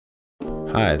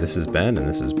Hi, this is Ben, and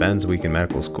this is Ben's Week in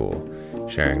Medical School,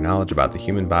 sharing knowledge about the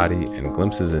human body and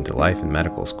glimpses into life in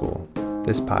medical school.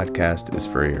 This podcast is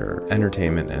for your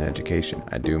entertainment and education.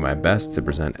 I do my best to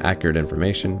present accurate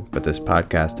information, but this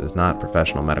podcast is not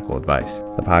professional medical advice.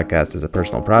 The podcast is a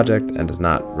personal project and does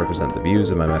not represent the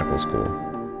views of my medical school.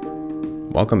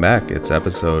 Welcome back. It's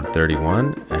episode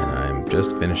 31, and I'm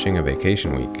just finishing a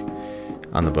vacation week.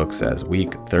 On the books as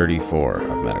week 34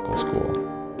 of medical school.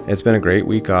 It's been a great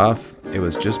week off. It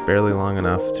was just barely long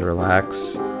enough to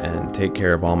relax and take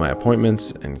care of all my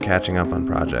appointments and catching up on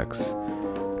projects.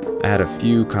 I had a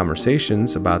few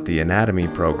conversations about the anatomy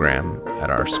program at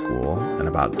our school and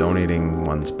about donating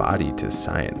one's body to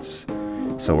science.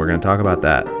 So we're going to talk about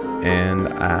that. And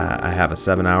I have a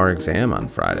 7-hour exam on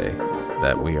Friday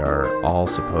that we are all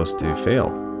supposed to fail.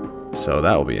 So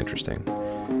that will be interesting.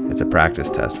 It's a practice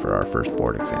test for our first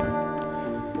board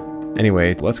exam.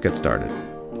 Anyway, let's get started.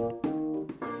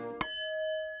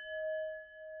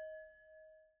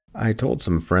 I told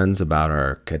some friends about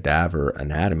our cadaver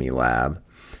anatomy lab,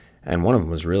 and one of them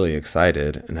was really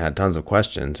excited and had tons of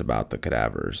questions about the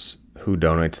cadavers. Who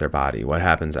donates their body? What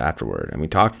happens afterward? And we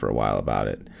talked for a while about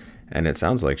it, and it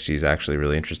sounds like she's actually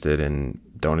really interested in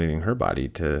donating her body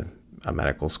to a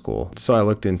medical school. So I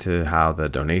looked into how the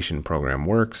donation program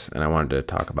works, and I wanted to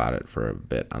talk about it for a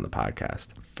bit on the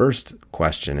podcast. First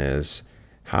question is,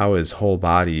 how is whole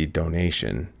body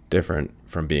donation different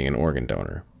from being an organ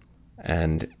donor?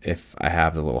 And if I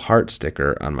have the little heart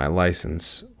sticker on my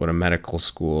license, would a medical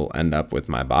school end up with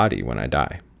my body when I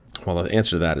die? Well, the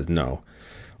answer to that is no.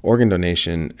 Organ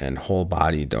donation and whole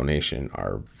body donation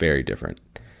are very different.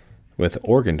 With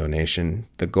organ donation,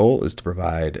 the goal is to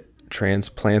provide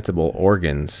transplantable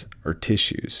organs or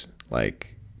tissues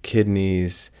like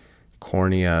kidneys,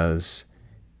 corneas,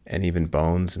 and even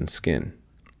bones and skin.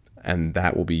 And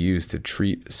that will be used to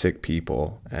treat sick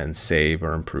people and save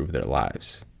or improve their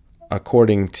lives.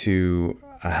 According to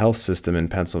a health system in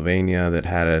Pennsylvania that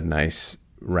had a nice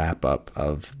wrap up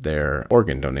of their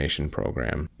organ donation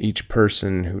program, each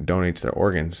person who donates their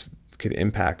organs could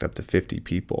impact up to 50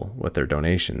 people with their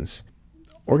donations.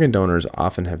 Organ donors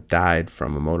often have died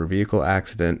from a motor vehicle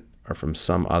accident or from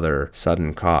some other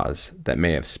sudden cause that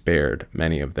may have spared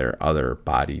many of their other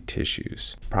body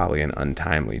tissues, probably an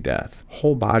untimely death.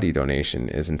 Whole body donation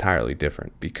is entirely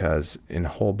different because in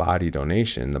whole body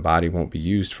donation, the body won't be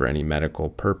used for any medical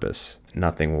purpose.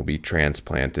 Nothing will be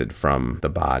transplanted from the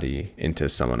body into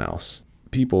someone else.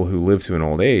 People who live to an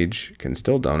old age can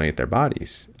still donate their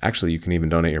bodies. Actually, you can even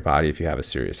donate your body if you have a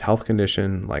serious health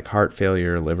condition like heart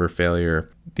failure, liver failure.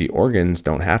 The organs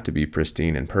don't have to be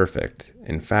pristine and perfect.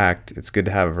 In fact, it's good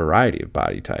to have a variety of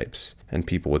body types and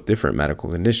people with different medical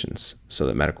conditions so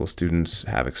that medical students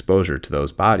have exposure to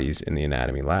those bodies in the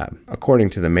anatomy lab.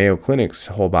 According to the Mayo Clinic's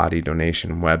whole body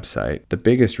donation website, the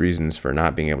biggest reasons for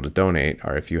not being able to donate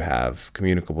are if you have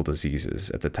communicable diseases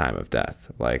at the time of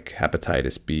death, like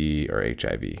hepatitis B or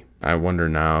HIV. I wonder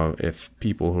now if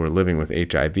people who are living with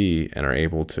HIV and are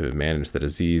able to manage the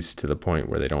disease to the point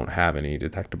where they don't have any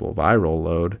detectable viral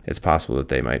load, it's possible that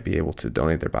they might be able to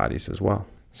donate their bodies as well.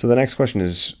 So the next question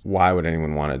is, why would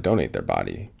anyone want to donate their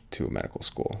body to a medical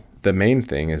school? The main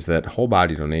thing is that whole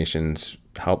body donations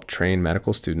help train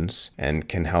medical students and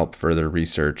can help further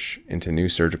research into new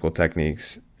surgical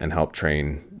techniques and help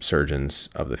train surgeons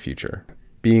of the future.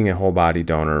 Being a whole body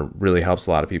donor really helps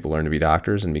a lot of people learn to be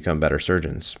doctors and become better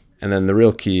surgeons. And then the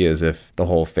real key is if the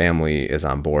whole family is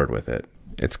on board with it.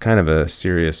 It's kind of a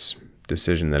serious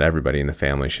decision that everybody in the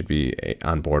family should be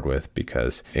on board with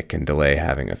because it can delay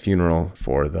having a funeral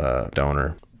for the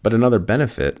donor. But another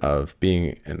benefit of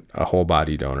being a whole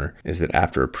body donor is that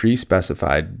after a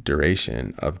pre-specified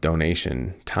duration of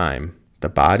donation time, the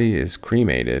body is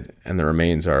cremated and the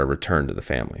remains are returned to the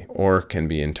family or can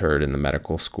be interred in the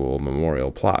medical school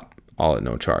memorial plot, all at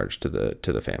no charge to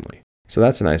the family. So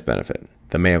that's a nice benefit.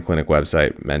 The Mayo Clinic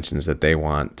website mentions that they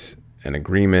want an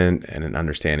agreement and an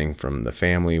understanding from the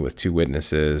family with 2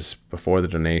 witnesses before the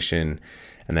donation,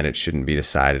 and that it shouldn't be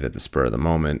decided at the spur of the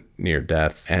moment near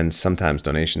death. And sometimes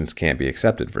donations can't be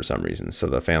accepted for some reason, so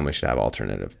the family should have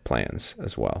alternative plans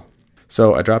as well.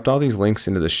 So I dropped all these links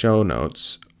into the show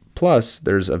notes. Plus,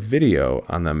 there's a video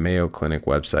on the Mayo Clinic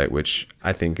website, which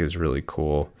I think is really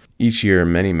cool. Each year,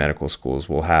 many medical schools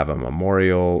will have a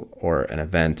memorial or an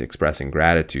event expressing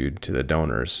gratitude to the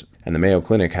donors. And the Mayo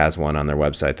Clinic has one on their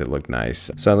website that looked nice.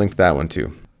 So I linked that one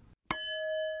too.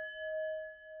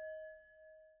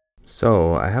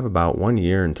 So I have about 1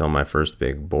 year until my first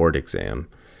big board exam.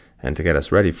 And to get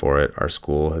us ready for it, our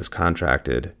school has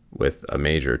contracted with a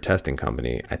major testing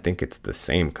company. I think it's the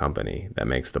same company that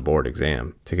makes the board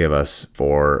exam to give us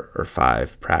 4 or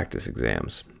 5 practice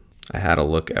exams. I had a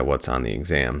look at what's on the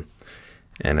exam,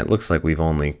 and it looks like we've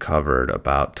only covered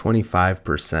about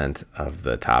 25% of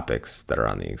the topics that are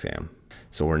on the exam.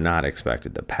 So we're not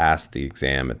expected to pass the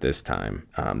exam at this time.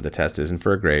 The test isn't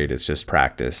for a grade, it's just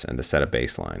practice and to set a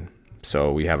baseline.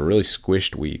 So we have a really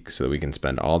squished week so that we can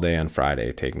spend all day on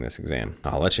Friday taking this exam.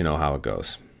 I'll let you know how it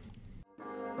goes.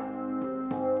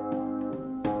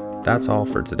 That's all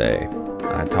for today.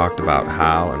 I talked about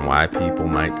how and why people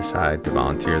might decide to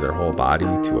volunteer their whole body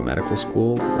to a medical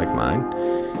school like mine.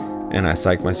 And I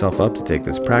psyched myself up to take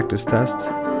this practice test,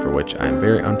 for which I'm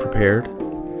very unprepared.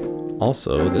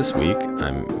 Also, this week,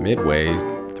 I'm midway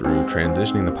through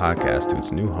transitioning the podcast to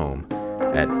its new home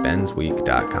at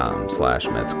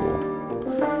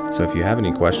bensweek.com/medschool. So if you have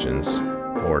any questions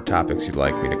or topics you'd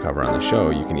like me to cover on the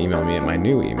show, you can email me at my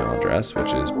new email address,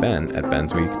 which is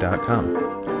ben@bensweek.com.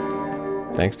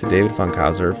 Thanks to David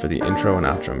Funkhauser for the intro and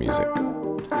outro music.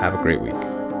 Have a great week.